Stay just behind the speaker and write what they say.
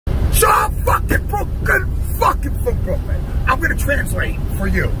Brooklyn, fucking from Brooklyn. I'm gonna translate for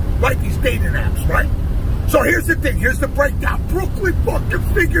you, right? These dating apps, right? So here's the thing, here's the breakdown. Brooklyn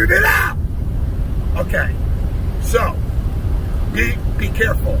fucking figured it out. Okay, so be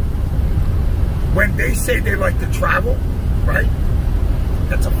careful. When they say they like to travel, right?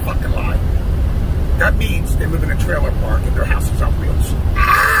 That's a fucking lie. That means they live in a trailer park and their house is on wheels.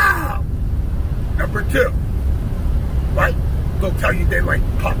 Ah! Number two, right? They'll tell you they like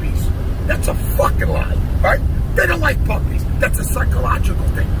puppies. That's a fucking lie, right? They don't like puppies. That's a psychological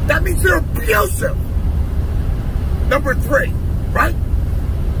thing. That means they're abusive. Number three, right?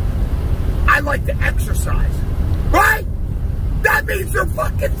 I like to exercise, right? That means they're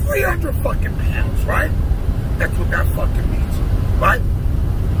fucking 300 fucking pounds, right? That's what that fucking means, right?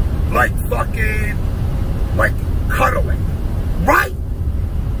 Like cuddling, right?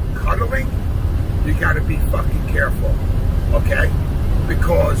 Cuddling, you gotta be fucking careful, okay?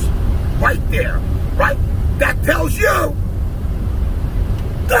 Because right there, right? That tells you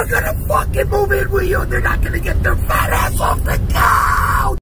they're gonna fucking move in with you and they're not gonna get their fat ass off